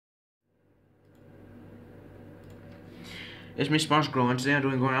It's me, Sponge Girl, and today I'm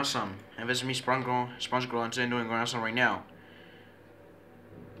doing going awesome. And this is me, Sponge Girl, and today I'm doing going awesome right now.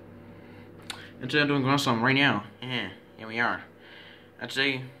 And today I'm doing going awesome right now. Yeah, here we are. And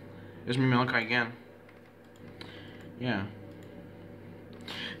today, it's me, Malachi again. Yeah.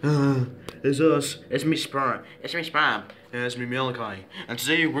 It's us. It's me, Spar. It's me, Spam. And it's me, Malachi. And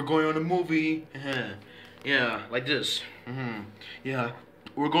today we're going on a movie. Yeah, like this. Yeah,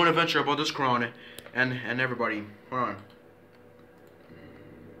 we're going to adventure about this crown and everybody. Hold on.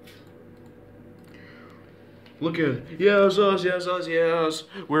 Look at yes, us, yes, us, yes.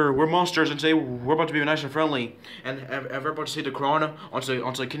 We're monsters, and today we're about to be nice and friendly, and we're about to take the crown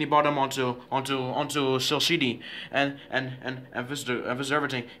onto Kenny Bottom, onto Cell City, and visit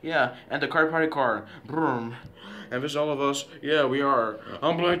everything. Yeah, and the car party car, boom, and visit all of us. Yeah, we are.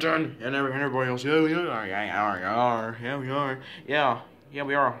 I'm Blanton, and everybody else. Yeah, we are. Yeah, we are. Yeah,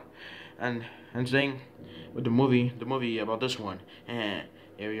 we are. And today with the movie about this one.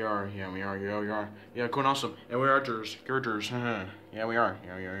 Yeah, we are. Yeah, we are. Yeah, we are. Yeah, cool, awesome. Yeah, we're actors, characters. Yeah, we are.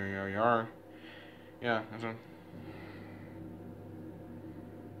 Yeah, we are. Yeah, that's it.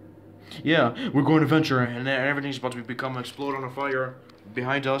 Yeah, we're going to adventure, and everything's about to become explode on a fire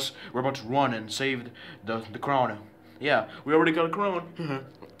behind us. We're about to run and save the crown. Yeah, we already got a crown.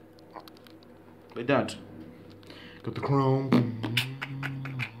 Like that. Got the crown.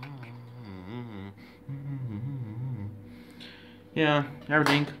 Yeah,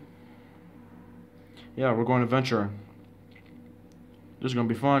 everything. Yeah, we're going to adventure. This is gonna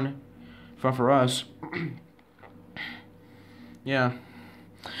be fun. Fun for us. Yeah.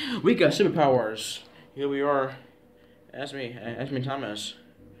 We got superpowers. Here we are. That's me Thomas.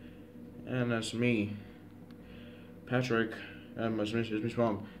 And that's me. Patrick. And that's me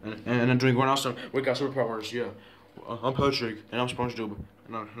Mom. And I'm doing going awesome. We got superpowers, yeah. I'm Patrick, and I'm SpongeDub,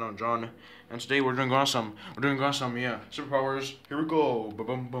 and I'm John, and today we're doing awesome. We're doing awesome, yeah. Superpowers, here we go.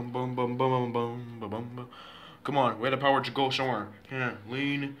 Bum bum bum bum bum bum bum bum bum. Come on, we have the power to go somewhere. Yeah,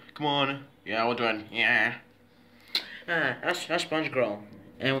 lean. Come on. Yeah, we're doing. Yeah. That's Sponge Girl.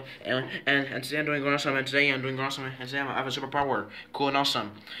 And today I'm doing awesome, and today I'm doing awesome, and today I have a superpower. Cool and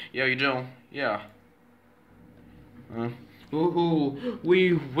awesome. Yeah, you do. Yeah. Woohoo!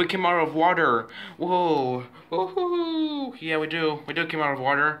 We came out of water. Whoa! Woohoo! Yeah, we do. We do come out of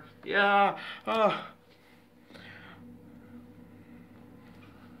water. Yeah.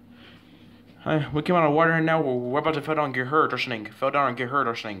 We came out of water and now we're about to fall down and get hurt or something. Fell down and get hurt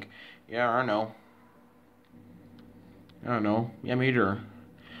or something. Yeah, I know. I don't know. Yeah, me either.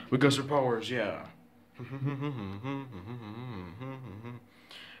 We got superpowers. Yeah.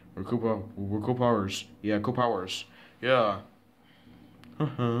 We're cool powers. Yeah, cool powers. Yeah.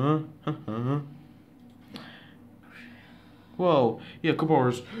 Whoa. Yeah, cool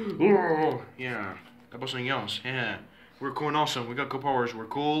powers. Yeah. About something else. Yeah. We're cool and awesome. We got cool powers. We're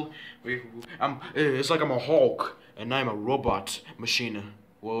cool. It's like I'm a Hulk and I'm a robot machine.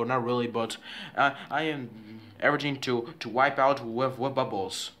 Well, not really, but I am everything to wipe out with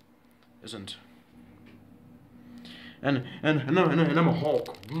bubbles. Isn't. And I'm a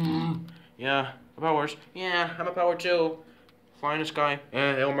Hulk. Yeah. Powers. Yeah, I'm a power too. Fly in the sky.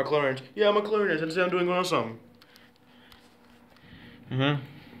 And my clearance. Yeah, I'm a clearance. And I'm doing awesome.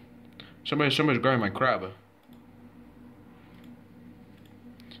 Somebody's grabbing my crab.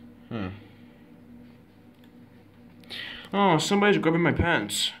 Oh, somebody's grabbing my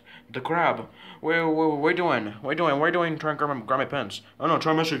pants. The crab. What are you doing? What are you doing? Trying to grab my pants. Oh no,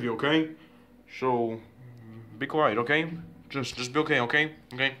 try to mess with you, okay? So, be quiet, okay? Just be okay, okay?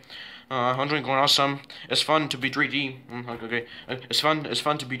 Okay. I'm doing going awesome. It's fun to be 3D. Okay. It's fun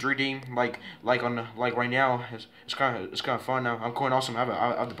to be 3D. Like right now. It's kind of fun now. I'm cool and awesome. I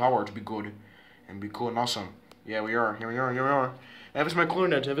have the power to be good and be cool and awesome. Yeah, we are. Here we are. And this is my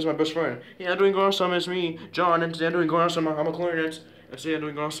clarinet. And this is my best friend. Yeah, I'm doing awesome. It's me, John. And today I'm doing awesome. I'm a clarinet. And today I'm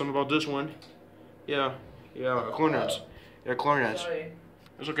doing awesome about this one. Yeah, a clarinet. Yeah, clarinet. Sorry.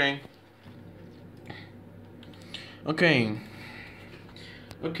 It's okay. Okay.